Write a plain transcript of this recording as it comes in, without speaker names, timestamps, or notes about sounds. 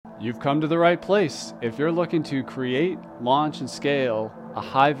You've come to the right place if you're looking to create, launch, and scale a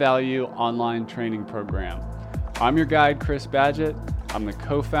high-value online training program. I'm your guide, Chris Badgett. I'm the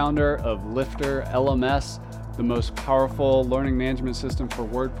co-founder of Lifter LMS, the most powerful learning management system for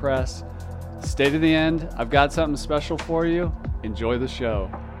WordPress. Stay to the end. I've got something special for you. Enjoy the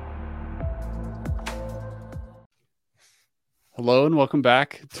show. Hello and welcome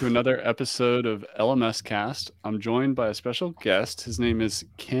back to another episode of LMScast. I'm joined by a special guest. His name is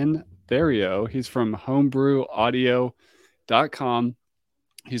Ken Theriot. He's from homebrewaudio.com.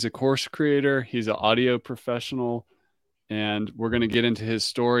 He's a course creator. He's an audio professional. And we're going to get into his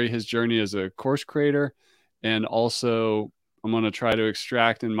story, his journey as a course creator. And also, I'm going to try to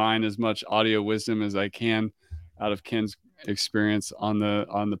extract and mine as much audio wisdom as I can out of Ken's experience on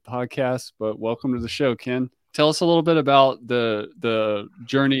the podcast. But welcome to the show, Ken. Tell us a little bit about the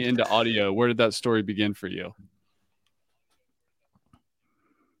journey into audio. Where did that story begin for you?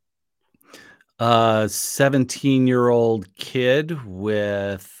 17-year-old kid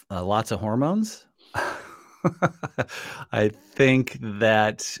with lots of hormones. I think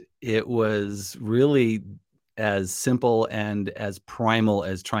that it was really as simple and as primal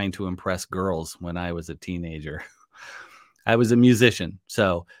as trying to impress girls when I was a teenager. I was a musician,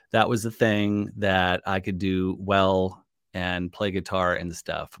 so that was the thing that I could do well and play guitar and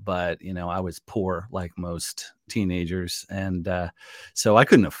stuff. But, I was poor like most teenagers. And so I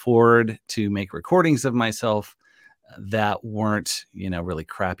couldn't afford to make recordings of myself that weren't, really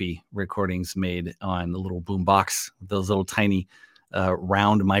crappy recordings made on the little boombox, those little tiny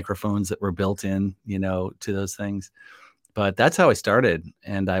round microphones that were built in, to those things. But that's how I started.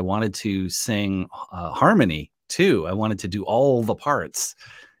 And I wanted to sing harmony too. I wanted to do all the parts.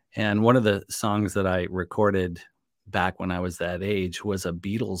 And one of the songs that I recorded back when I was that age was a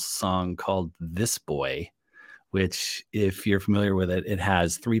Beatles song called This Boy, which, if you're familiar with it, it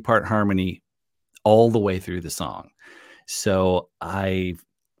has 3-part harmony all the way through the song. So I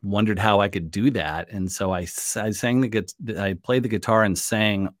wondered how I could do that. And so I played the guitar and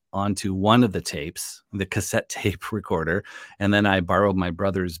sang onto one of the tapes, the cassette tape recorder. And then I borrowed my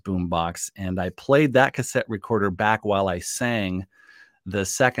brother's boombox and I played that cassette recorder back while I sang the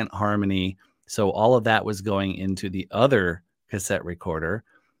second harmony. So all of that was going into the other cassette recorder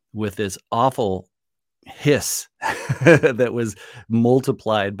with this awful hiss that was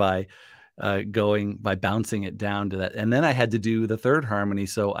multiplied by bouncing it down to that. And then I had to do the third harmony.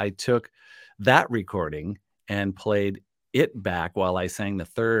 So I took that recording and played it back while I sang the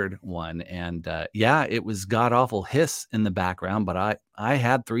third one. And it was god awful hiss in the background, but I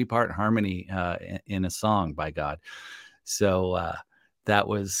had 3-part harmony in a song, by God. So that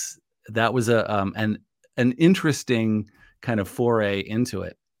was an interesting kind of foray into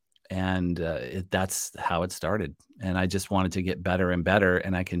it. And that's how it started. And I just wanted to get better and better.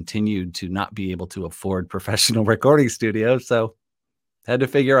 And I continued to not be able to afford professional recording studios. So I had to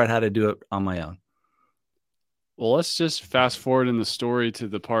figure out how to do it on my own. Well, let's just fast forward in the story to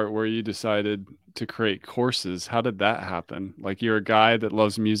the part where you decided to create courses. How did that happen? Like, you're a guy that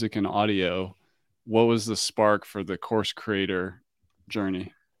loves music and audio. What was the spark for the course creator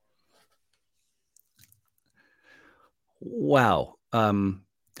journey? Wow.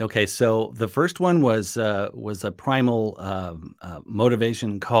 Okay, so the first one was a primal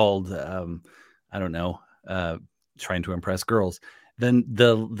motivation called trying to impress girls. Then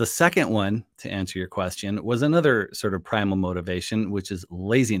the second one, to answer your question, was another sort of primal motivation, which is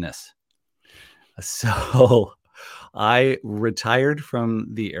laziness. So I retired from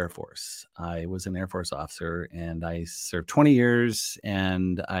the Air Force. I was an Air Force officer and I served 20 years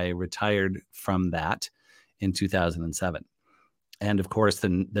and I retired from that in 2007. And of course, the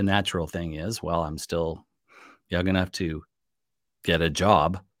natural thing is, well, I'm still young enough to get a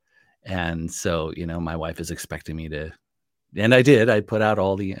job. And so, my wife is expecting me to, and I did. I put out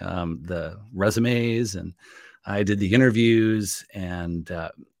all the resumes and I did the interviews. And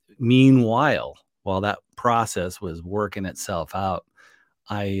meanwhile, while that process was working itself out,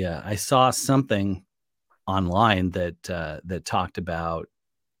 I saw something online that talked about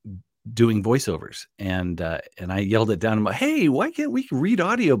doing voiceovers, and I yelled it down. I'm like, hey, why can't we read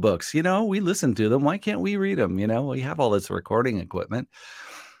audiobooks? We listen to them. Why can't we read them? We have all this recording equipment,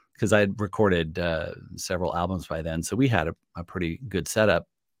 because I had recorded several albums by then. So we had a pretty good setup.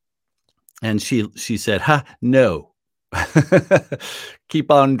 And she said, no, keep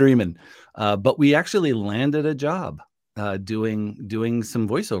on dreaming. But we actually landed a job doing some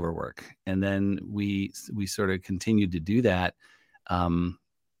voiceover work. And then we sort of continued to do that.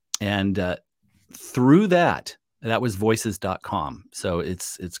 And through that was voices.com. So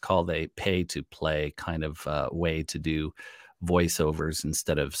it's called a pay to play kind of way to do voiceovers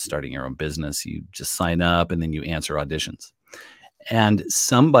instead of starting your own business. You just sign up and then you answer auditions. And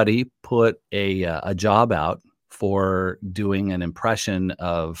somebody put a job out for doing an impression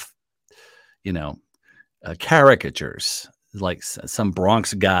of, caricatures, like some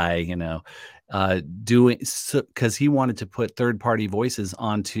Bronx guy, doing, because he wanted to put third-party voices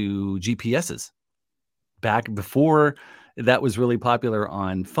onto GPSs. Back before that was really popular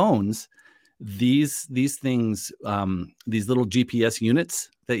on phones, these things, these little GPS units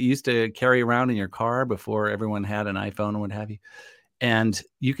that you used to carry around in your car before everyone had an iPhone and what have you. And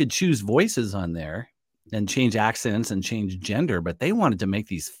you could choose voices on there and change accents and change gender, but they wanted to make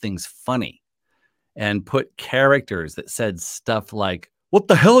these things funny and put characters that said stuff like, "What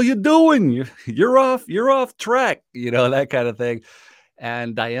the hell are you doing? You're off track," that kind of thing.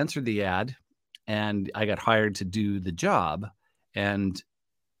 And I answered the ad and I got hired to do the job. And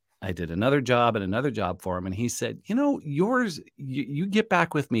I did another job and another job for him. And he said, you get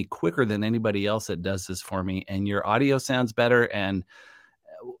back with me quicker than anybody else that does this for me. And your audio sounds better. And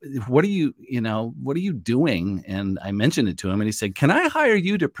what are you doing? And I mentioned it to him and he said, "Can I hire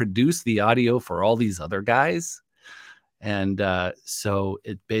you to produce the audio for all these other guys?" And so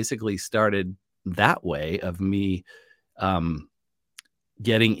it basically started that way of me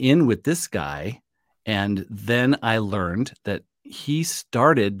getting in with this guy. And then I learned that he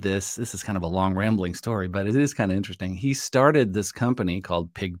started this is kind of a long rambling story, but it is kind of interesting. He started this company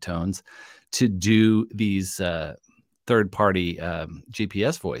called Pigtones to do these third-party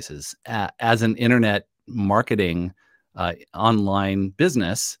GPS voices as an internet marketing online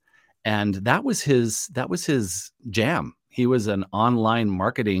business. And that was his jam. He was an online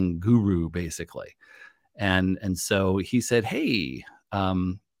marketing guru, basically. And so he said, "Hey,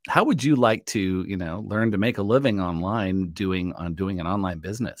 how would you like to, learn to make a living online doing an online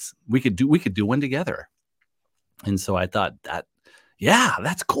business? We could do one together." And so I thought yeah,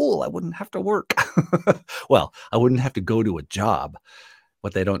 that's cool. I wouldn't have to work. Well, I wouldn't have to go to a job.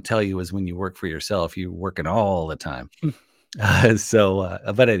 What they don't tell you is when you work for yourself, you're working all the time.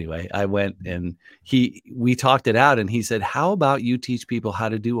 But anyway, I went and we talked it out and he said, "How about you teach people how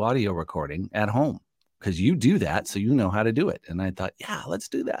to do audio recording at home? Because you do that, so you know how to do it." And I thought, yeah, let's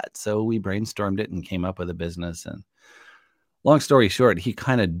do that. So we brainstormed it and came up with a business. And long story short, he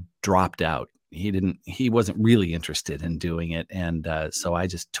kind of dropped out. He wasn't really interested in doing it. And so I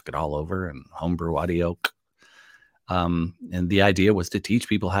just took it all over and Home Brew Audio. And the idea was to teach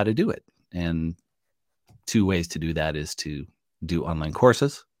people how to do it. And 2 ways to do that is to do online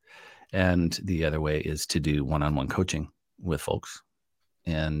courses. And the other way is to do one-on-one coaching with folks.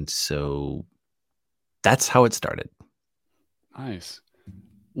 And so that's how it started. Nice.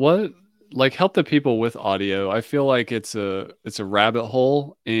 What, like, help the people with audio? I feel like it's a rabbit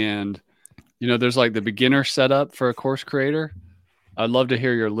hole, and there's like the beginner setup for a course creator. I'd love to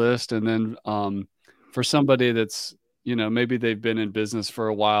hear your list, and then for somebody that's maybe they've been in business for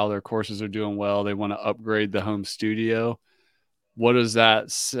a while, their courses are doing well, they want to upgrade the home studio. What does that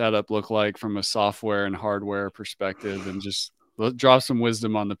setup look like from a software and hardware perspective? And just drop some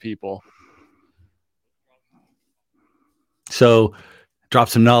wisdom on the people. So drop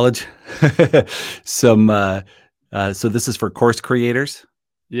some knowledge. So this is for course creators.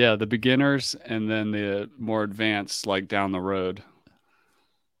 Yeah, the beginners and then the more advanced, like down the road.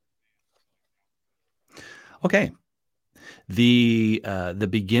 Okay. The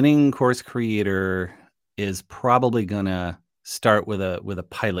beginning course creator is probably gonna start with a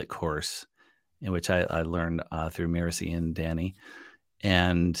pilot course, in which I learned through Miracy and Danny,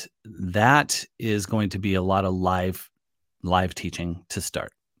 and that is going to be a lot of live teaching to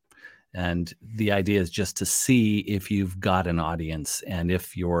start. And the idea is just to see if you've got an audience and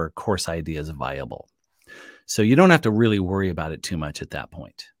if your course idea is viable. So you don't have to really worry about it too much at that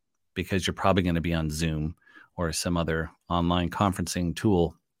point, because you're probably going to be on Zoom or some other online conferencing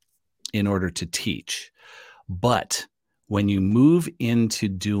tool in order to teach. But when you move into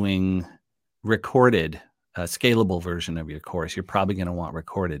doing recorded, scalable version of your course, you're probably going to want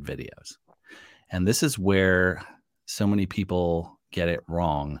recorded videos. And this is where so many people get it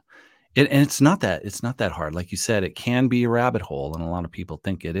wrong. And it's not that hard. Like you said, it can be a rabbit hole, and a lot of people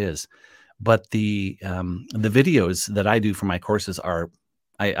think it is. But the videos that I do for my courses are,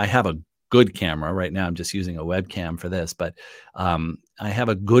 I have a good camera right now. I'm just using a webcam for this, but I have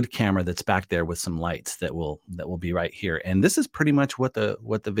a good camera that's back there with some lights that will be right here. And this is pretty much what the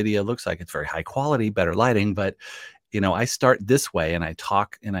video looks like. It's very high quality, better lighting, but I start this way and I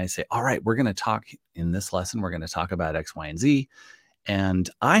talk and I say, all right, we're going to talk in this lesson. We're going to talk about X, Y, and Z. And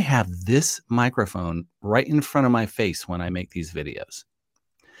I have this microphone right in front of my face when I make these videos.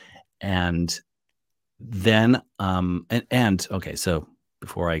 And Then, and okay, so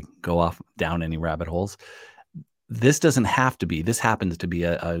before I go off down any rabbit holes, this doesn't have to be. This happens to be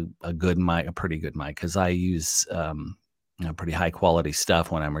a good mic, a pretty good mic, because I use pretty high quality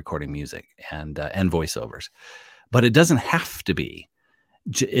stuff when I'm recording music and voiceovers. But it doesn't have to be.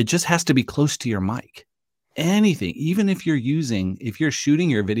 It just has to be close to your mic. Anything, even if you're shooting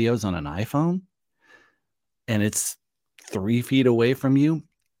your videos on an iPhone and it's 3 feet away from you,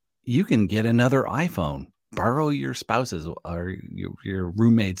 you can get another iPhone, borrow your spouse's or your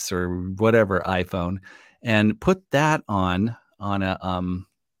roommates or whatever iPhone, and put that on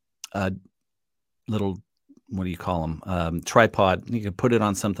a little, what do you call them? Tripod. You can put it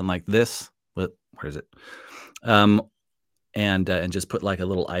on something like this. Where is it? And just put like a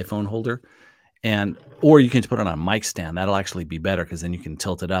little iPhone holder, or you can put it on a mic stand. That'll actually be better because then you can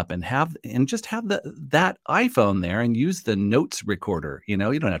tilt it up and just have that iPhone there and use the notes recorder. You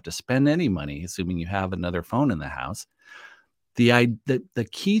don't have to spend any money, assuming you have another phone in the house. The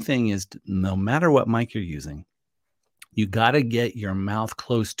key thing is, no matter what mic you're using, you got to get your mouth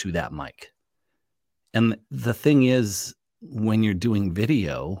close to that mic. And the thing is, when you're doing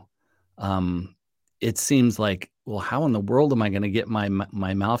video, it seems like, well, how in the world am I going to get my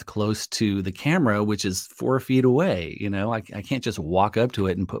mouth close to the camera, which is 4 feet away? I can't just walk up to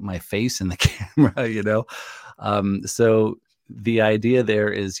it and put my face in the camera, So the idea there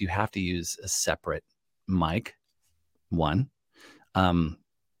is you have to use a separate mic, one,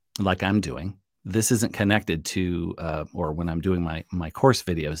 like I'm doing. This isn't connected to, or when I'm doing my course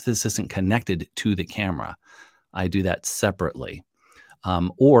videos, this isn't connected to the camera. I do that separately.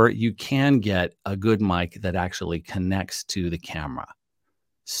 Or you can get a good mic that actually connects to the camera.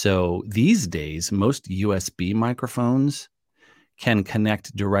 So these days, most USB microphones can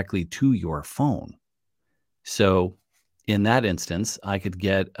connect directly to your phone. So in that instance, I could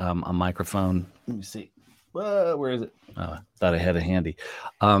get a microphone. Let me see. Where is it? Oh, I thought I had it handy.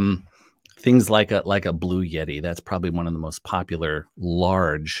 Things like a Blue Yeti. That's probably one of the most popular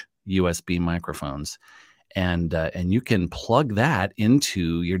large USB microphones. And you can plug that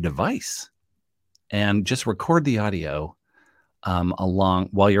into your device and just record the audio along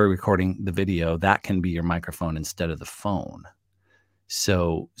while you're recording the video. That can be your microphone instead of the phone.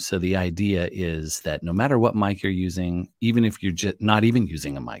 So the idea is that no matter what mic you're using, even if you're just not even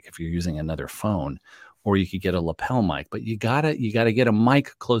using a mic, if you're using another phone, or you could get a lapel mic, but you gotta get a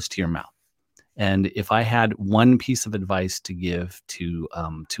mic close to your mouth. And if I had one piece of advice to give to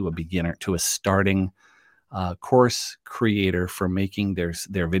a beginner, to a starting course creator for making their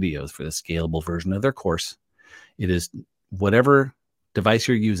videos for the scalable version of their course, it is, whatever device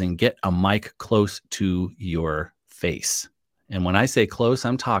you're using, get a mic close to your face. And when I say close,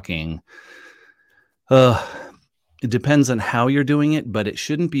 I'm talking, it depends on how you're doing it, but it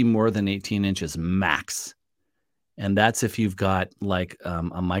shouldn't be more than 18 inches max. And that's if you've got like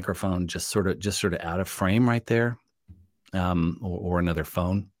a microphone just sort of out of frame right there, or another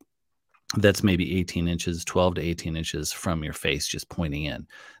phone that's maybe 18 inches, 12 to 18 inches from your face, just pointing in.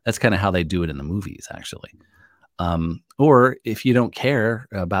 That's kind of how they do it in the movies, actually. Or if you don't care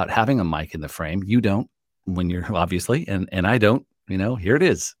about having a mic in the frame, you don't, when you're obviously, and I don't, here it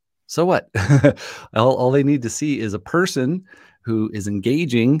is. So what? all they need to see is a person who is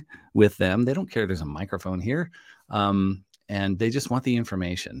engaging with them. They don't care there's a microphone here. And they just want the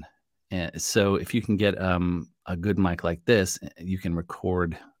information. And so if you can get a good mic like this, you can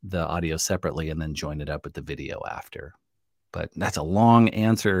record the audio separately and then join it up with the video after. But that's a long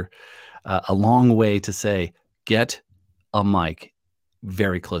answer, a long way to say, get a mic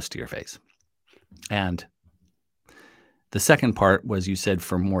very close to your face. And the second part was, you said,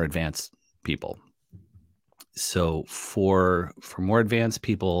 for more advanced people. So for more advanced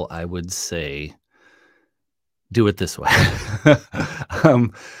people, I would say, do it this way.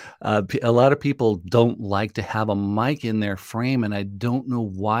 A lot of people don't like to have a mic in their frame, and I don't know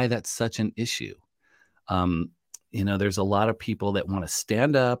why that's such an issue. There's a lot of people that want to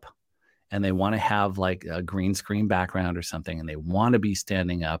stand up and they want to have like a green screen background or something, and they want to be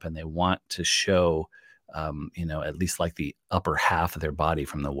standing up and they want to show, at least like the upper half of their body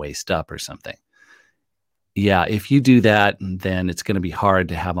from the waist up or something. Yeah, if you do that, then it's going to be hard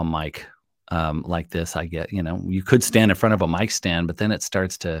to have a mic like this. I get, you could stand in front of a mic stand, but then it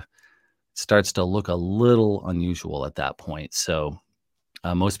starts to look a little unusual at that point. So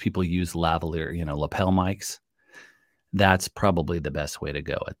most people use lavalier, lapel mics. That's probably the best way to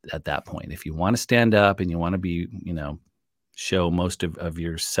go at that point. If you want to stand up and you want to be, show most of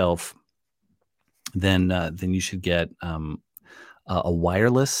yourself, then you should get a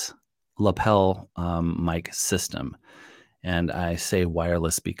wireless lapel mic system. And I say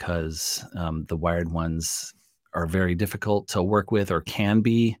wireless because the wired ones are very difficult to work with, or can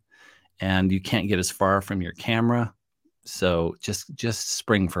be, and you can't get as far from your camera. So just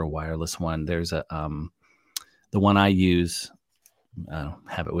spring for a wireless one. There's a the one I use. I don't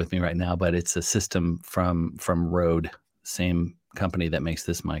have it with me right now, but it's a system from Rode, same company that makes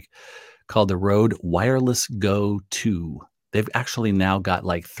this mic, called the Rode Wireless Go 2. They've actually now got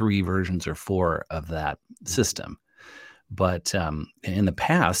like 3 versions or 4 of that system. But in the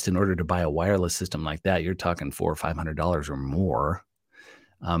past, in order to buy a wireless system like that, you're talking $400 or $500 or more.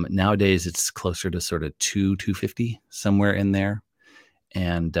 Nowadays, it's closer to sort of $250, somewhere in there.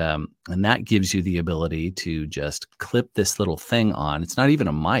 And that gives you the ability to just clip this little thing on. It's not even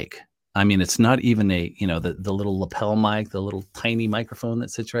a mic. I mean, it's not even a, the little lapel mic, the little tiny microphone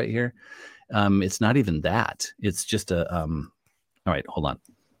that sits right here. It's not even that. It's just a, all right, hold on.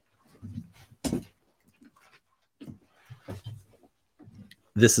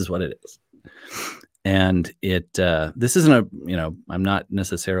 This is what it is. And this isn't a, I'm not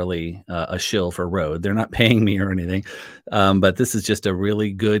necessarily a shill for Rode. They're not paying me or anything. But this is just a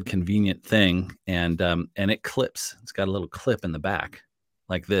really good, convenient thing. And it clips. It's got a little clip in the back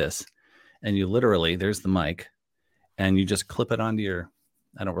like this. And you literally, there's the mic, and you just clip it onto your,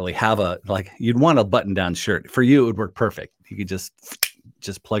 I don't really have you'd want a button down shirt. For you, it would work perfect. You could just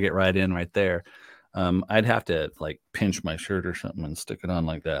plug it right in right there. I'd have to pinch my shirt or something and stick it on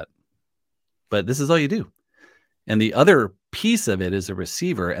like that. But this is all you do. And the other piece of it is a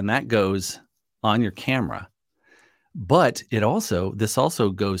receiver, and that goes on your camera. But this also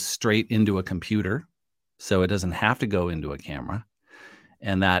goes straight into a computer, so it doesn't have to go into a camera.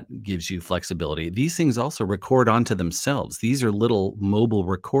 And that gives you flexibility. These things also record onto themselves. These are little mobile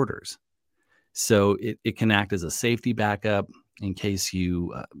recorders. So it can act as a safety backup in case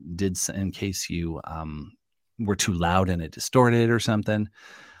you were too loud and it distorted or something.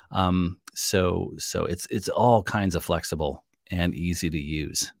 So it's all kinds of flexible and easy to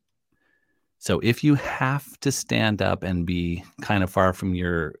use. So if you have to stand up and be kind of far from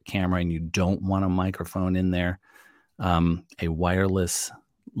your camera and you don't want a microphone in there, a wireless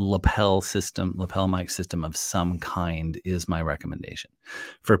lapel mic system of some kind is my recommendation.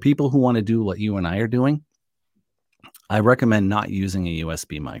 For people who want to do what you and I are doing, I recommend not using a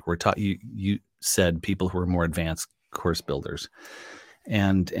USB mic. We're taught, you said, people who are more advanced course builders.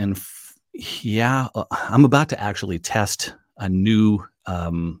 And I'm about to actually test a new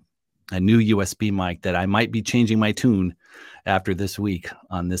USB mic that I might be changing my tune after this week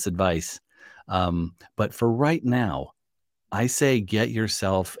on this advice. But for right now, I say get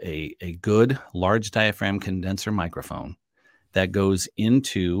yourself a good large diaphragm condenser microphone that goes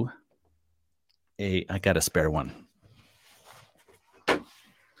into I got a spare one,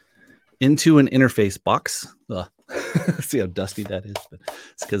 into an interface box. See how dusty that is, but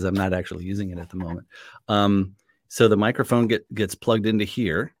it's because I'm not actually using it at the moment. So the microphone gets plugged into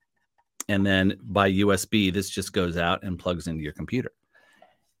here, and then by USB, this just goes out and plugs into your computer.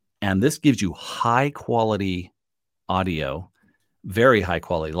 And this gives you high quality audio, very high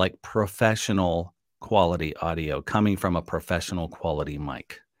quality, like professional quality audio coming from a professional quality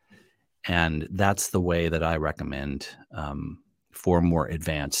mic. And that's the way that I recommend for more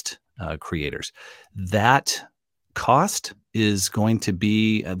advanced creators. That cost is going to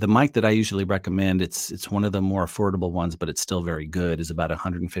be the mic that I usually recommend. It's one of the more affordable ones, but it's still very good, is about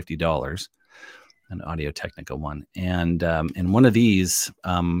 $150, an Audio-Technica one. And one of these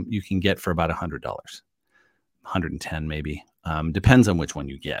you can get for about $100, $110 maybe. Depends on which one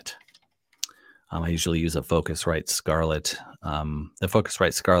you get. I usually use a Focusrite Scarlett. The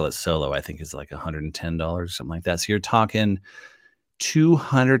Focusrite Scarlett Solo, I think, is like $110, something like that. So you're talking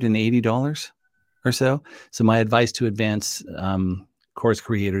 $280 or so. So my advice to advanced course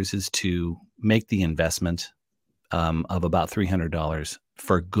creators is to make the investment of about $300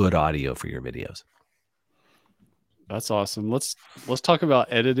 for good audio for your videos. That's awesome. Let's talk about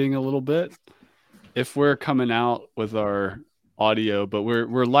editing a little bit. If we're coming out with our audio, but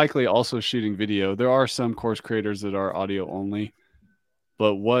we're likely also shooting video, there are some course creators that are audio only.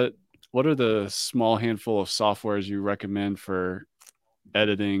 But what are the small handful of softwares you recommend for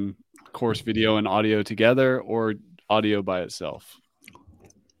editing course video and audio together, or audio by itself?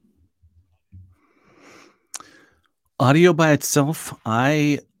 Audio by itself,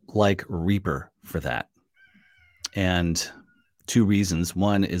 I like Reaper for that. And 2 reasons.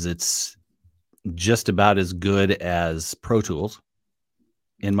 One is it's just about as good as Pro Tools.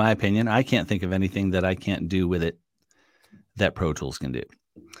 In my opinion, I can't think of anything that I can't do with it that Pro Tools can do.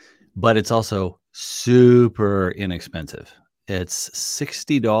 But it's also super inexpensive. It's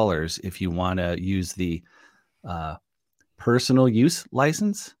 $60 if you want to use the personal use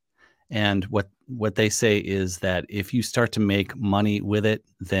license. And what they say is that if you start to make money with it,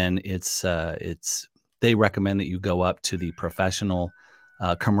 then they recommend that you go up to the professional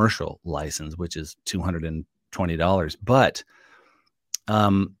commercial license, which is $220. But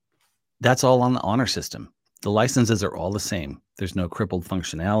that's all on the honor system. The licenses are all the same. There's no crippled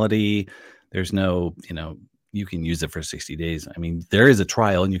functionality. There's no, you can use it for 60 days. I mean, there is a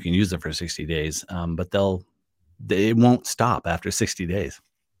trial and you can use it for 60 days, but it won't stop after 60 days.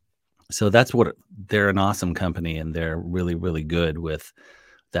 So they're an awesome company, and they're really, really good with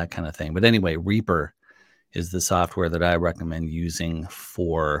that kind of thing. But anyway, Reaper is the software that I recommend using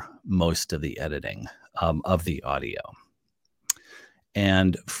for most of the editing of the audio.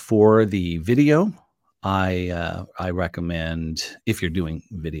 And for the video, I recommend, if you're doing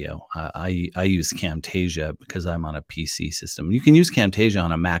video, I use Camtasia because I'm on a PC system. You can use Camtasia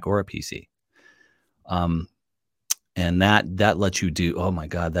on a Mac or a PC. And that lets you do, oh my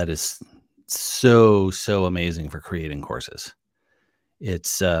God, that is so amazing for creating courses.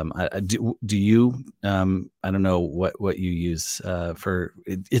 It's do you I don't know what you use for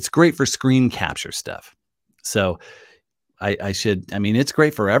it's great for screen capture stuff. So it's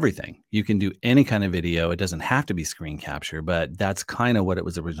great for everything. You can do any kind of video. It doesn't have to be screen capture, but that's kind of what it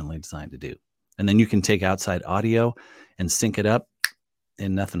was originally designed to do. And then you can take outside audio and sync it up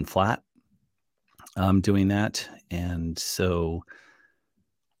in nothing flat. Doing that. And so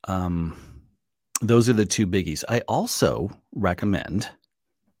those are the two biggies. I also recommend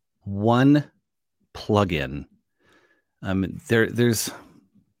one plugin.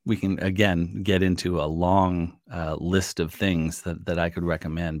 We can again get into a long list of things that I could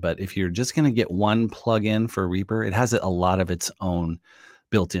recommend. But if you're just going to get one plugin for Reaper, it has a lot of its own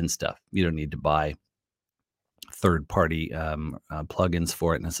built-in stuff. You don't need to buy third-party plugins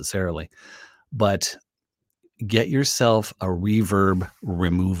for it necessarily. But get yourself a reverb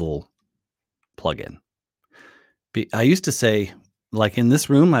removal plugin. I used to say, like in this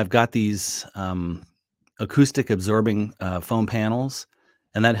room, I've got these acoustic absorbing foam panels,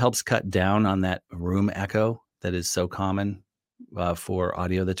 and that helps cut down on that room echo that is so common for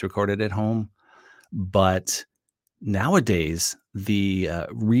audio that's recorded at home. But nowadays, the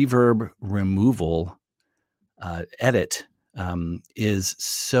reverb removal edit is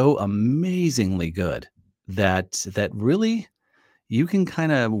so amazingly good that really you can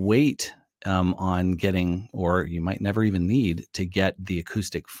kind of wait on getting, or you might never even need to get the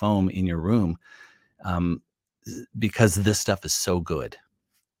acoustic foam in your room because this stuff is so good.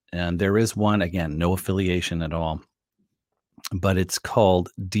 And there is one, again, no affiliation at all, but it's called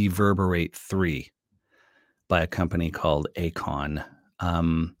Deverberate 3 by a company called Acon.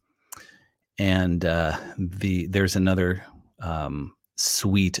 There's another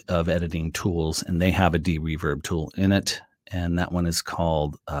suite of editing tools, and they have a de-reverb tool in it, and that one is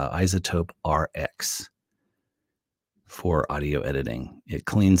called Isotope RX for audio editing. It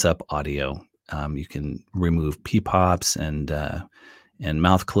cleans up audio. You can remove p-pops and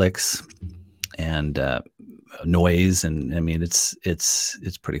mouth clicks and noise, and I mean it's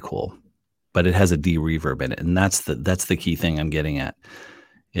pretty cool. But it has a de-reverb in it, and that's the key thing I'm getting at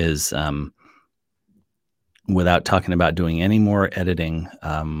is without talking about doing any more editing,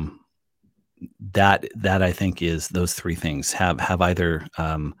 that I think is those three things. Have either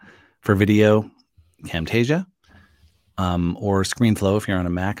for video Camtasia or ScreenFlow if you're on a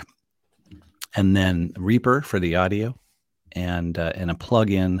Mac, and then Reaper for the audio, and a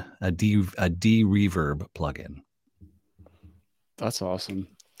plugin, a de-reverb plugin. That's awesome.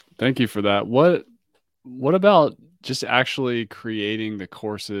 Thank you for that. What about just actually creating the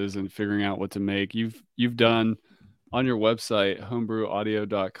courses and figuring out what to make? You've done on your website,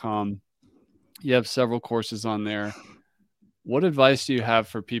 homebrewaudio.com. You have several courses on there. What advice do you have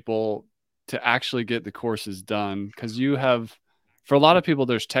for people to actually get the courses done? Because for a lot of people,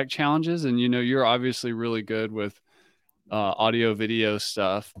 there's tech challenges, and you're obviously really good with audio video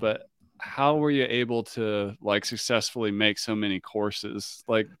stuff, but how were you able to successfully make so many courses?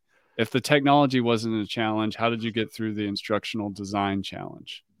 Like, if the technology wasn't a challenge, how did you get through the instructional design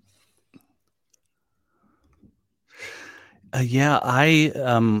challenge?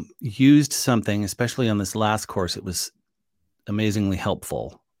 I used something, especially on this last course, it was amazingly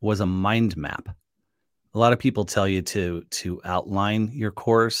helpful, was a mind map. A lot of people tell you to outline your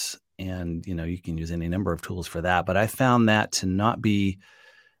course, and you can use any number of tools for that. But I found that to not be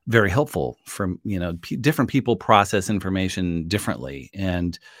very helpful. From different people process information differently,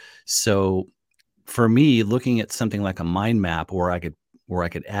 and so for me, looking at something like a mind map where I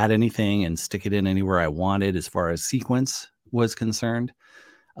could add anything and stick it in anywhere I wanted as far as sequence was concerned,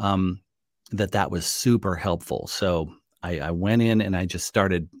 that was super helpful. So I went in and I just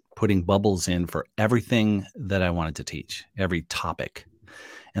started putting bubbles in for everything that I wanted to teach, every topic.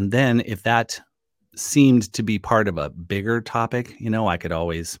 And then if that seemed to be part of a bigger topic, I could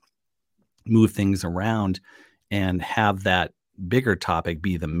always move things around and have that bigger topic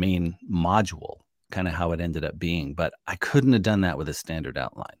be the main module, kind of how it ended up being. But I couldn't have done that with a standard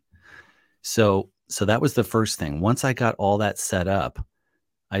outline. So that was the first thing. Once I got all that set up,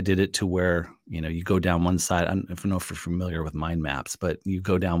 I did it to where, you go down one side. I don't know if you're familiar with mind maps, but you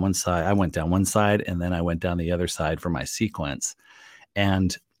go down one side. I went down one side and then I went down the other side for my sequence.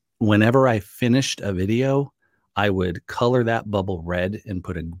 And whenever I finished a video, I would color that bubble red and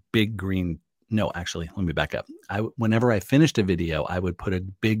put a big green. No, actually, let me back up. Whenever I finished a video, I would put a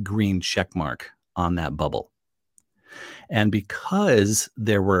big green check mark on that bubble. And because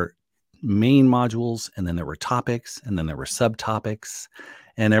there were main modules and then there were topics and then there were subtopics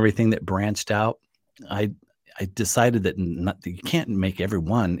and everything that branched out, I decided that you can't make every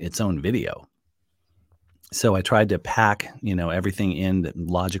one its own video. So I tried to pack, everything in that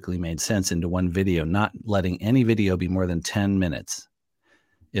logically made sense into one video, not letting any video be more than 10 minutes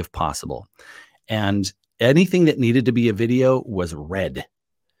if possible. And anything that needed to be a video was red.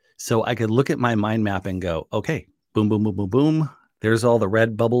 So I could look at my mind map and go, okay, boom, boom, boom, boom, boom. There's all the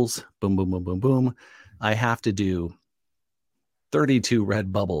red bubbles. Boom, boom, boom, boom, boom. I have to do 32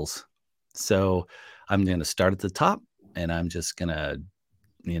 red bubbles. So I'm going to start at the top and I'm just going to,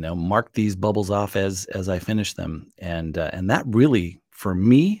 mark these bubbles off as I finish them. And that really, for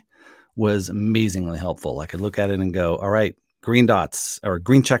me, was amazingly helpful. I could look at it and go, all right, green dots or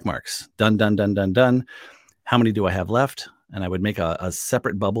green check marks. Done, done, done, done, done. How many do I have left? And I would make a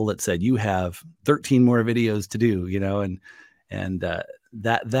separate bubble that said, you have 13 more videos to do, and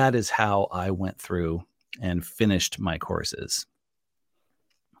that is how I went through and finished my courses.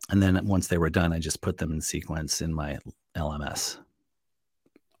 And then once they were done, I just put them in sequence in my LMS.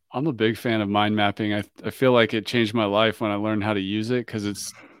 I'm a big fan of mind mapping. I feel like it changed my life when I learned how to use it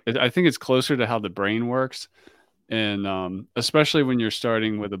because I think it's closer to how the brain works. And especially when you're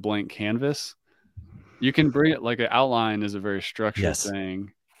starting with a blank canvas, you can bring it like an outline is a very structured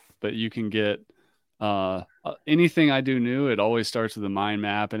thing, but you can get anything I do new, it always starts with a mind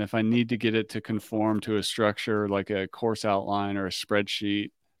map. And if I need to get it to conform to a structure like a course outline or a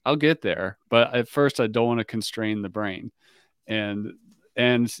spreadsheet, I'll get there. But at first I don't want to constrain the brain and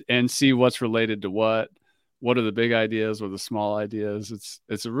see what's related to what are the big ideas or the small ideas.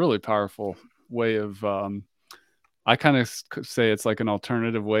 It's a really powerful way of I kind of say it's like an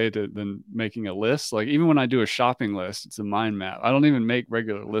alternative way than making a list. Like even when I do a shopping list, it's a mind map. I don't even make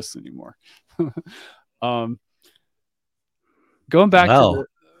regular lists anymore. Going back to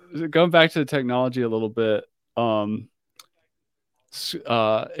the technology a little bit.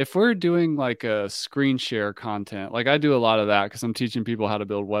 If we're doing like a screen share content, like I do a lot of that because I'm teaching people how to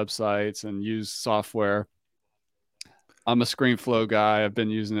build websites and use software. I'm a ScreenFlow guy. I've been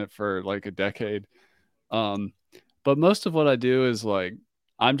using it for like a decade. But most of what I do is like,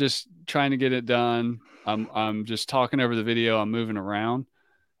 I'm just trying to get it done. I'm just talking over the video. I'm moving around.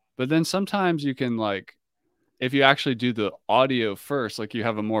 But then sometimes you can like, if you actually do the audio first, like you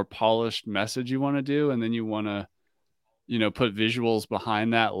have a more polished message you want to do, and then you want to, put visuals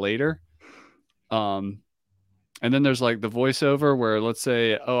behind that later. And then there's like the voiceover where let's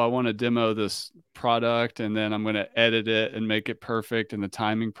say, oh, I want to demo this product and then I'm going to edit it and make it perfect and the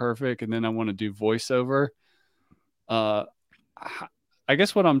timing perfect. And then I want to do voiceover. I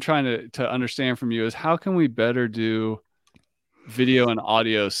guess what I'm trying to understand from you is how can we better do video and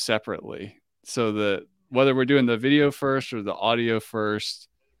audio separately so that whether we're doing the video first or the audio first,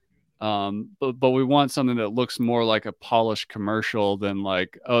 but we want something that looks more like a polished commercial than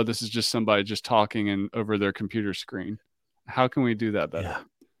like, oh, this is just somebody just talking and over their computer screen. How can we do that better?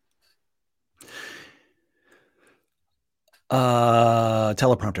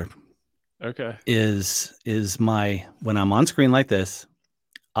 Teleprompter. Okay. Is my, when I'm on screen like this,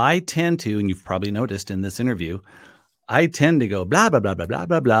 I tend to, and you've probably noticed in this interview, I tend to go blah, blah, blah, blah, blah,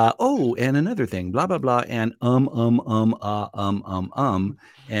 blah, blah. Oh, and another thing, blah, blah, blah. And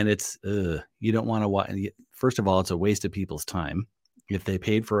and it's, you don't want to watch. First of all, it's a waste of people's time if they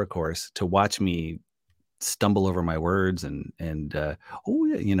paid for a course to watch me stumble over my words and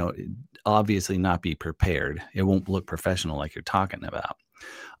obviously not be prepared. It won't look professional like you're talking about.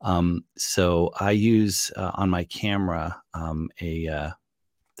 So I use on my camera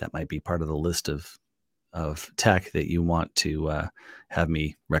that might be part of the list of tech that you want to have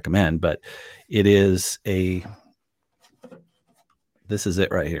me recommend, but it is this is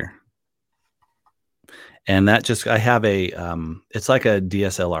it right here. And that just, I have it's like a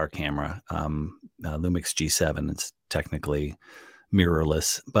DSLR camera. Lumix G7. It's technically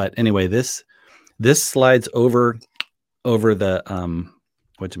mirrorless, but anyway, this slides over the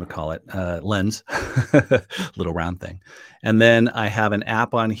lens, little round thing. And then I have an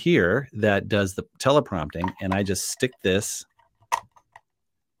app on here that does the teleprompting, and I just stick this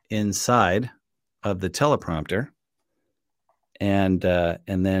inside of the teleprompter, and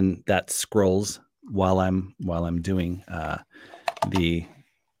then that scrolls while I'm doing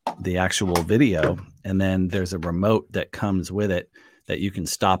the actual video, and then there's a remote that comes with it that you can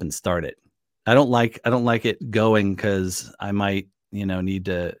stop and start it. I don't like it going because I might need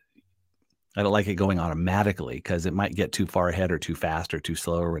to. I don't like it going automatically because it might get too far ahead or too fast or too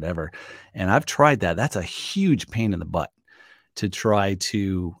slow or whatever. And I've tried that. That's a huge pain in the butt to try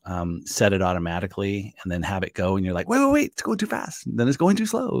to set it automatically and then have it go. And you're like, wait, it's going too fast. And then it's going too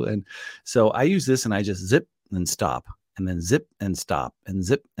slow. And so I use this and I just zip and stop and then zip and stop and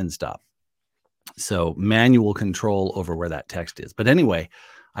zip and stop. So manual control over where that text is. But anyway,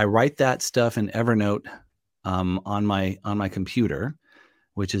 I write that stuff in Evernote on my computer,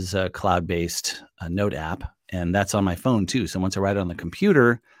 which is a cloud-based note app, and that's on my phone too. So once I write it on the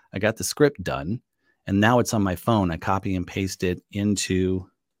computer, I got the script done, and now it's on my phone. I copy and paste it into,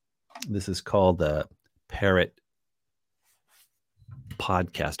 this is called the Theriot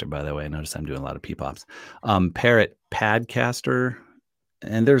Podcaster, by the way. I notice I'm doing a lot of peepops. Theriot Podcaster,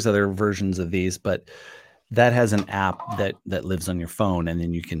 and there's other versions of these, but that has an app that lives on your phone, and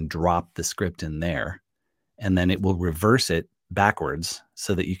then you can drop the script in there, and then it will reverse it backwards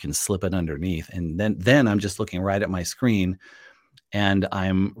so that you can slip it underneath. And then I'm just looking right at my screen, and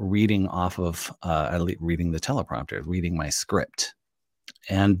I'm reading off of reading the teleprompter, reading my script.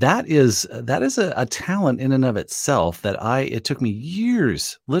 And that is a talent in and of itself that it took me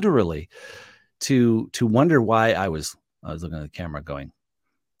years, literally, to wonder why I was looking at the camera going,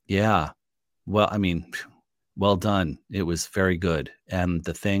 yeah, well, I mean, well done. It was very good. And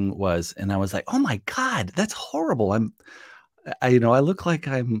the thing was, and I was like, oh my God, that's horrible. I look like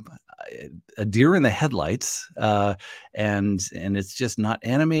I'm a deer in the headlights, and it's just not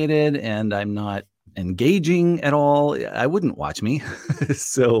animated, and I'm not engaging at all. I wouldn't watch me.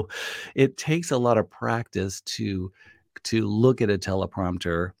 So it takes a lot of practice to look at a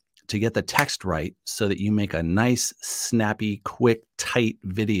teleprompter, to get the text right so that you make a nice, snappy, quick, tight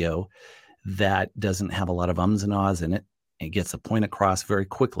video that doesn't have a lot of ums and ahs in it. It gets the point across very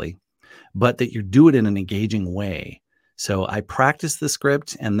quickly, but that you do it in an engaging way. So I practice the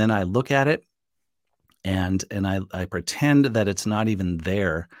script, and then I look at it, and I pretend that it's not even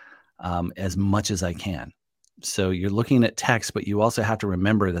there as much as I can. So you're looking at text, but you also have to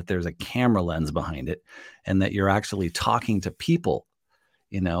remember that there's a camera lens behind it, and that you're actually talking to people.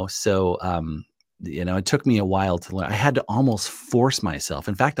 So it took me a while to learn. I had to almost force myself.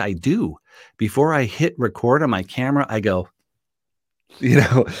 In fact, I do. Before I hit record on my camera, I go,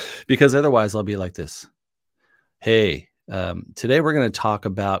 because otherwise I'll be like this. Hey, today we're going to talk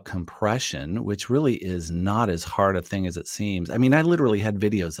about compression, which really is not as hard a thing as it seems. I mean, I literally had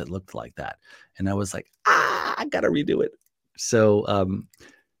videos that looked like that, and I was like, I got to redo it. So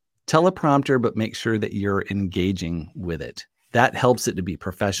teleprompter, but make sure that you're engaging with it. That helps it to be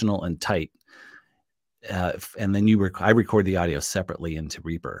professional and tight. And then I record the audio separately into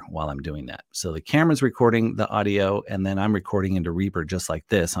Reaper while I'm doing that. So the camera's recording the audio, and then I'm recording into Reaper just like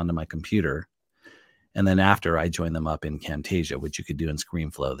this onto my computer. And then after, I join them up in Camtasia, which you could do in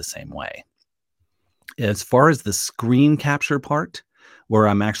ScreenFlow the same way. As far as the screen capture part, where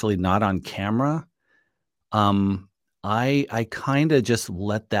I'm actually not on camera, I kind of just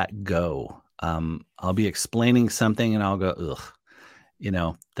let that go. I'll be explaining something, and I'll go, ugh,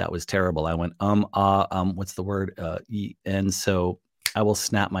 that was terrible. I went, what's the word? And so I will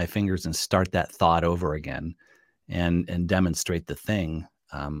snap my fingers and start that thought over again and demonstrate the thing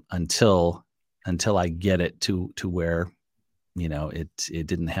until I get it to where, it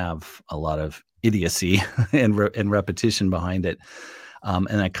didn't have a lot of idiocy and repetition behind it.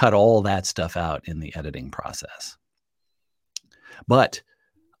 And I cut all that stuff out in the editing process. But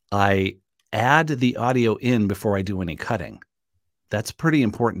I add the audio in before I do any cutting. That's a pretty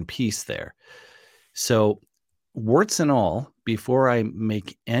important piece there. So warts and all, before I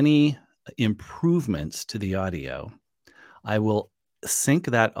make any improvements to the audio, I will sync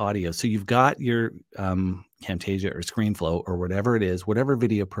that audio. So you've got your Camtasia or ScreenFlow or whatever it is, whatever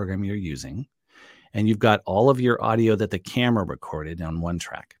video program you're using, and you've got all of your audio that the camera recorded on one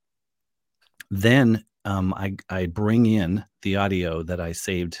track. Then I bring in the audio that I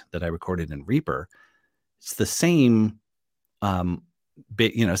saved, that I recorded in Reaper. It's the same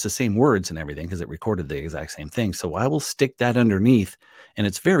it's the same words and everything because it recorded the exact same thing. So I will stick that underneath, and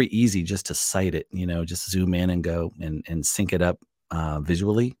it's very easy just to cite it, just zoom in and go and sync it up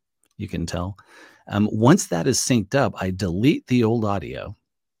visually. You can tell. Once that is synced up, I delete the old audio.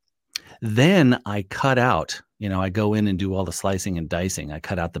 Then I cut out, I go in and do all the slicing and dicing. I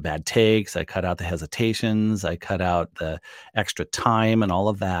cut out the bad takes. I cut out the hesitations. I cut out the extra time and all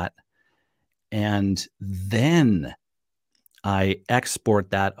of that. And then I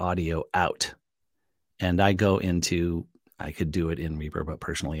export that audio out. And I go into, I could do it in Reaper, but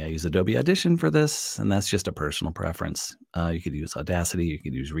personally I use Adobe Audition for this. And that's just a personal preference. You could use Audacity, you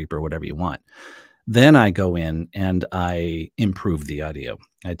could use Reaper, whatever you want. Then I go in and I improve the audio.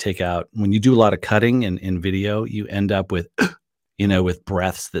 I take out, when you do a lot of cutting in video, you end up with, with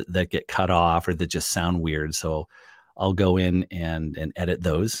breaths that get cut off or that just sound weird. So I'll go in and edit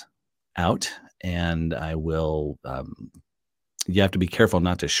those out. And I will, you have to be careful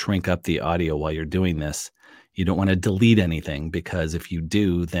not to shrink up the audio while you're doing this. You don't want to delete anything, because if you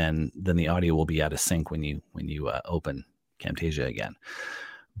do, then the audio will be out of sync when you open Camtasia again.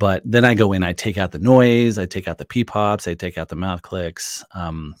 But then I go in, I take out the noise, I take out the P-pops, I take out the mouth clicks.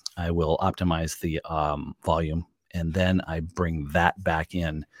 I will optimize the volume, and then I bring that back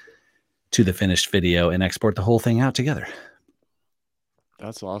in to the finished video and export the whole thing out together.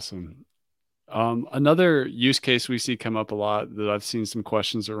 That's awesome. Another use case we see come up a lot that I've seen some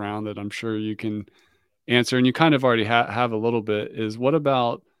questions around that I'm sure you can answer, and you kind of already have a little bit, is what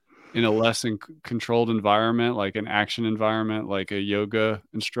about in a less controlled environment, like an action environment, like a yoga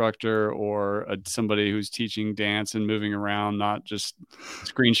instructor or somebody who's teaching dance and moving around, not just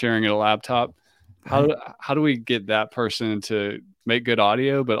screen sharing at a laptop? How do we get that person to make good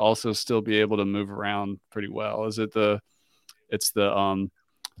audio, but also still be able to move around pretty well? Is it the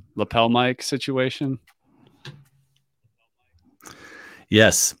lapel mic situation?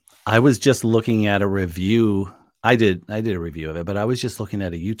 Yes. I was just looking at a review. I did a review of it, but I was just looking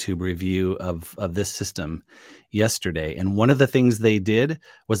at a YouTube review of this system yesterday. And one of the things they did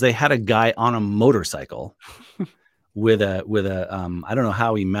was they had a guy on a motorcycle with a I don't know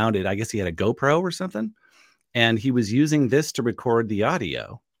how he mounted. I guess he had a GoPro or something. And he was using this to record the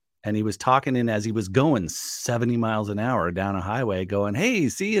audio. And he was talking in as he was going 70 miles an hour down a highway going, hey,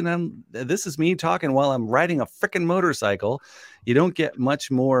 see, and this is me talking while I'm riding a freaking motorcycle. You don't get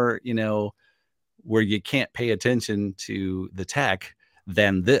much more, where you can't pay attention to the tech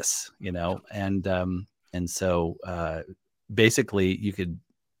than this, and so basically you could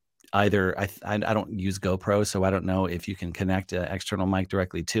either, I don't use GoPro, so I don't know if you can connect an external mic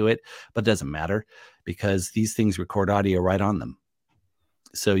directly to it, but it doesn't matter because these things record audio right on them.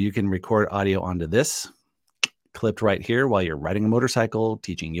 So you can record audio onto this, clipped right here while you're riding a motorcycle,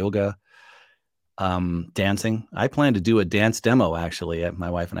 teaching yoga, dancing. I plan to do a dance demo, actually. My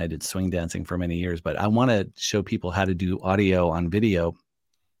wife and I did swing dancing for many years, but I want to show people how to do audio on video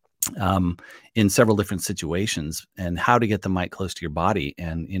in several different situations and how to get the mic close to your body.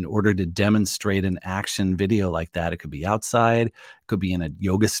 And in order to demonstrate an action video like that, it could be outside, it could be in a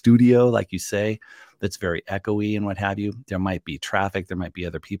yoga studio, like you say, that's very echoey and what have you. There might be traffic. There might be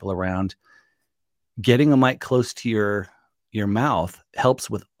other people around. Getting a mic close to your mouth helps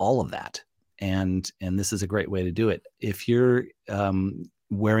with all of that. And this is a great way to do it. If you're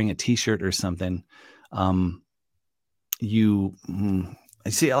wearing a t-shirt or something, I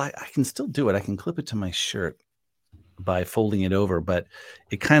can still do it. I can clip it to my shirt by folding it over, but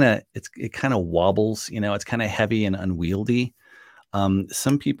it kind of wobbles, it's kind of heavy and unwieldy.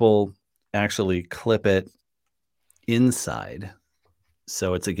 Some people actually clip it inside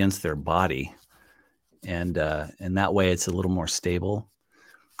so it's against their body, and that way it's a little more stable.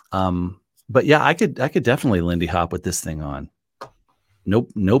 But yeah, I could definitely Lindy Hop with this thing on.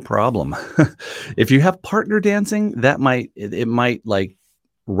 Nope, no problem. If you have partner dancing, it might like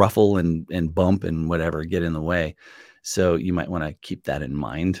ruffle and bump and whatever get in the way. So you might want to keep that in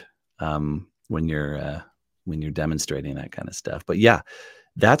mind when you're demonstrating that kind of stuff. But yeah,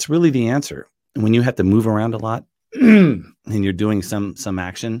 that's really the answer. When you have to move around a lot and you're doing some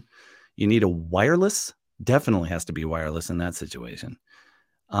action, you need a wireless. Definitely has to be wireless in that situation.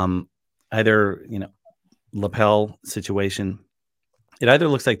 Either, lapel situation. It either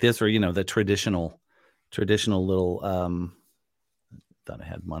looks like this or, the traditional little, thought I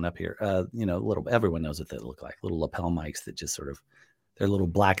had one up here, little, everyone knows what they look like, little lapel mics that just sort of, they're little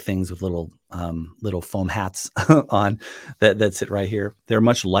black things with little foam hats on that sit right here. They're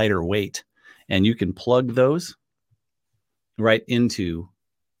much lighter weight, and you can plug those right into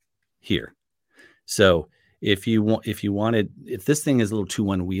here. So if this thing is a little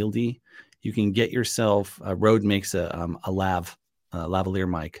too unwieldy, you can get yourself, Rode makes a lav lavalier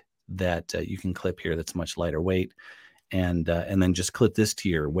mic that you can clip here. That's much lighter weight, and then just clip this to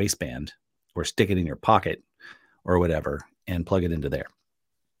your waistband or stick it in your pocket or whatever and plug it into there.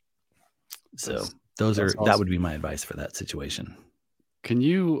 So that awesome. would be my advice for that situation. Can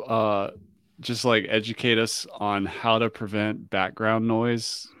you just like educate us on how to prevent background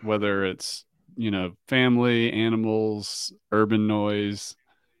noise, whether it's, family, animals, urban noise,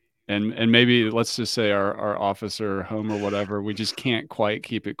 and maybe let's just say our office or home or whatever, we just can't quite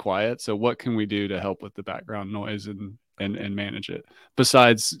keep it quiet. So what can we do to help with the background noise and manage it,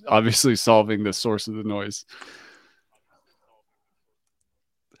 besides obviously solving the source of the noise?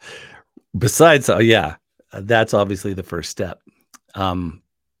 Besides, that's obviously the first step.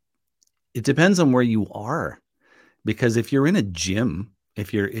 It depends on where you are, because if you're in a gym,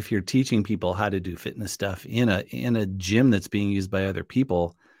 if you're teaching people how to do fitness stuff in a gym that's being used by other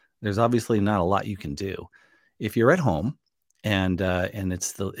people, there's obviously not a lot you can do. If you're at home and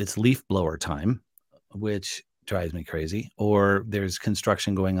it's leaf blower time, which drives me crazy, or there's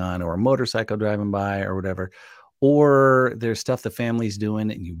construction going on, or a motorcycle driving by, or whatever, or there's stuff the family's doing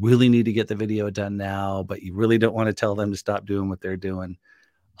and you really need to get the video done now, but you really don't want to tell them to stop doing what they're doing.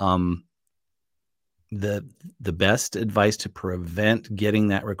 The best advice to prevent getting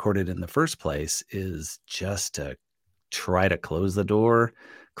that recorded in the first place is just to try to close their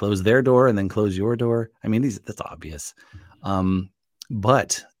door, and then close your door. I mean, that's obvious.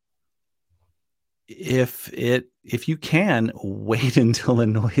 But if you can, wait until the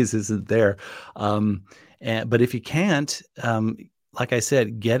noise isn't there. But if you can't, like I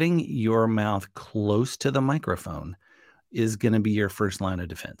said, getting your mouth close to the microphone is going to be your first line of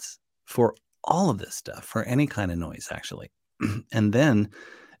defense for all of this stuff, for any kind of noise, actually. And then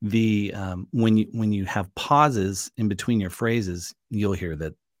when you have pauses in between your phrases, you'll hear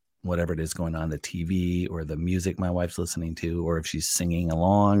that whatever it is going on, the TV or the music my wife's listening to, or if she's singing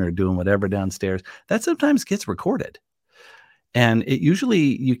along or doing whatever downstairs, that sometimes gets recorded. And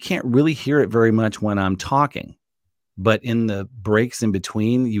you can't really hear it very much when I'm talking, but in the breaks in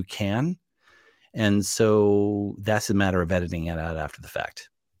between, you can. And so that's a matter of editing it out after the fact.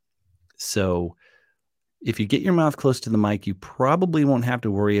 So if you get your mouth close to the mic, you probably won't have to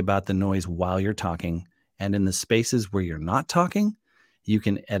worry about the noise while you're talking. And in the spaces where you're not talking, you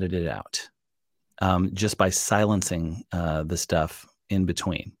can edit it out just by silencing the stuff in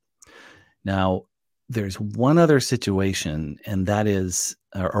between. Now, there's one other situation, and that is,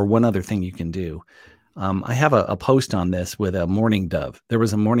 or one other thing you can do. I have a post on this with a mourning dove. There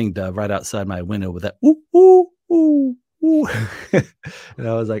was a mourning dove right outside my window with that ooh, ooh, ooh, ooh. And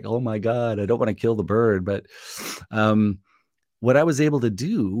I was like, oh my God, I don't want to kill the bird. But what I was able to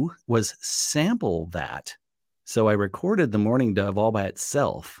do was sample that. So I recorded the mourning dove all by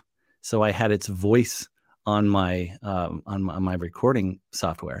itself. So I had its voice on my recording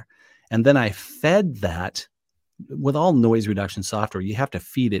software. And then I fed that. With all noise reduction software, you have to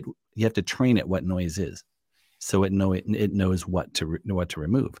feed it. You have to train it what noise is, so it knows what to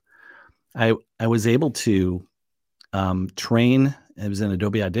remove. I was able to train. It was in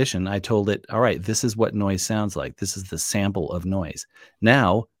Adobe Audition. I told it, all right, this is what noise sounds like. This is the sample of noise.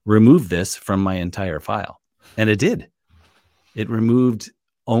 Now remove this from my entire file, and it did. It removed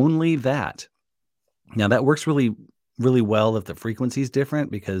only that. Now that works really, really well if the frequency is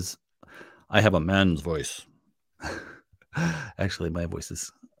different, because I have a man's voice. Actually, my voice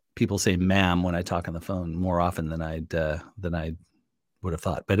is, people say ma'am when I talk on the phone more often than I would have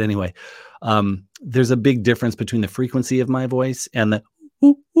thought. But anyway, there's a big difference between the frequency of my voice and the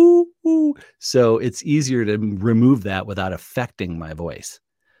ooh, ooh, ooh. So it's easier to remove that without affecting my voice.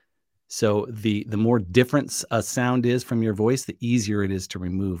 So the more different a sound is from your voice, the easier it is to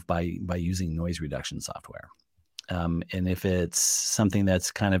remove by using noise reduction software. And if it's something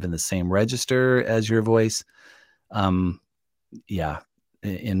that's kind of in the same register as your voice,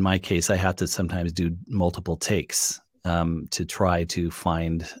 in my case, I have to sometimes do multiple takes to try to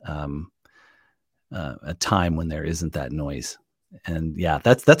find a time when there isn't that noise. And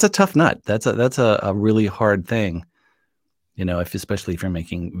that's a tough nut. That's a really hard thing, especially if you're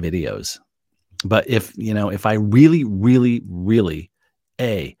making videos. But if I really, really, really,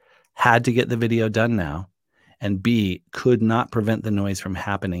 A, had to get the video done now, and B, could not prevent the noise from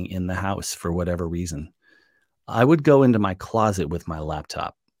happening in the house for whatever reason, I would go into my closet with my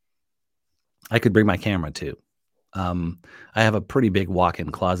laptop. I could bring my camera too. I have a pretty big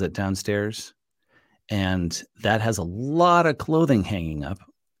walk-in closet downstairs, and that has a lot of clothing hanging up.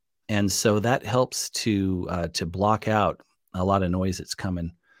 And so that helps to block out a lot of noise that's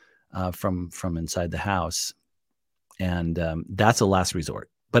coming from inside the house. And that's a last resort,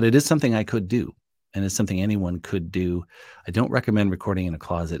 but it is something I could do. and it's something anyone could do. I don't recommend recording in a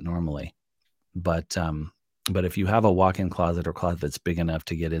closet normally, but if you have a walk-in closet or closet that's big enough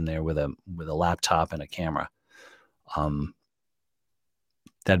to get in there with a laptop and a camera,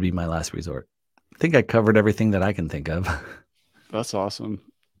 that'd be my last resort. I think I covered everything that I can think of. That's awesome.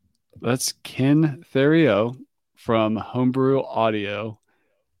 That's Ken Theriot from Home Brew Audio.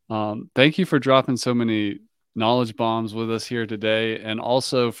 Thank you for dropping so many knowledge bombs with us here today. And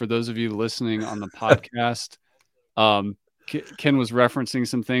also for those of you listening on the podcast, Ken was referencing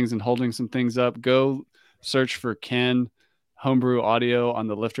some things and holding some things up. Go search for Ken Homebrew Audio on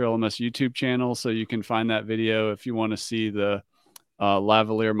the Lifter LMS YouTube channel so you can find that video if you want to see the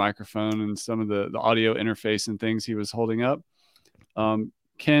lavalier microphone and some of the audio interface and things he was holding up.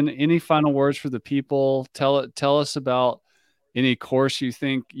 Ken, any final words for the people? Tell us about any course you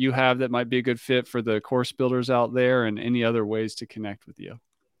think you have that might be a good fit for the course builders out there, and any other ways to connect with you.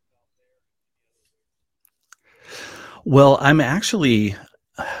 Well, I'm actually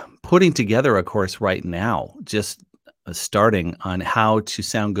putting together a course right now, just starting on how to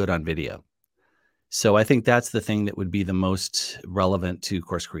sound good on video. So I think that's the thing that would be the most relevant to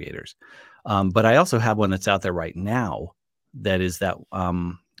course creators. But I also have one that's out there right now that is that, let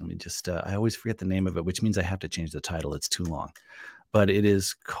me just, I always forget the name of it, which means I have to change the title. It's too long. But it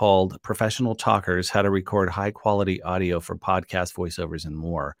is called Professional Talkers, How to Record High Quality Audio for Podcast Voiceovers and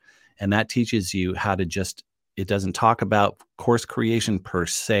More. And that teaches you how to just, it doesn't talk about course creation per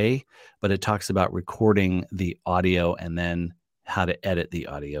se, but it talks about recording the audio and then how to edit the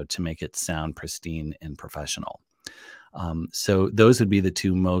audio to make it sound pristine and professional. So those would be the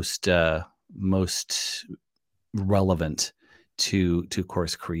two most relevant to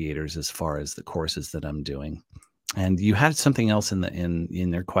course creators as far as the courses that I'm doing. And you had something else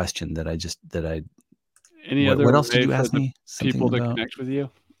in their question that I any other what else way did you for ask the me? people to connect with you?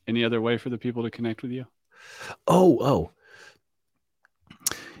 Any other way for the people to connect with you?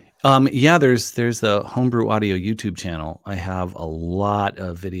 Yeah, there's the Homebrew Audio YouTube channel. I have a lot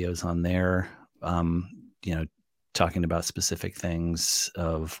of videos on there, talking about specific things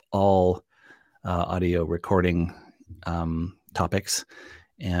of all audio recording topics.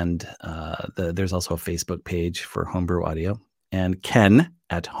 And there's also a Facebook page for Homebrew Audio. And Ken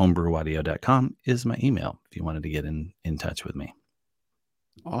at homebrewaudio.com is my email if you wanted to get in touch with me.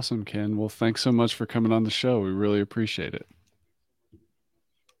 Awesome, Ken. Well, thanks so much for coming on the show. We really appreciate it.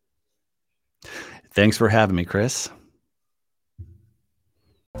 Thanks for having me, Chris.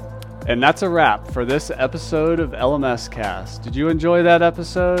 And that's a wrap for this episode of LMScast. Did you enjoy that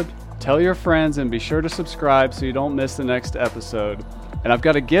episode? Tell your friends and be sure to subscribe so you don't miss the next episode. And I've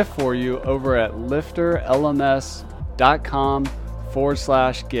got a gift for you over at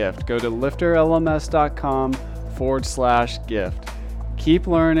lifterlms.com/gift. Go to lifterlms.com/gift. Keep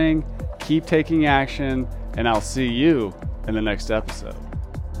learning, keep taking action, and I'll see you in the next episode.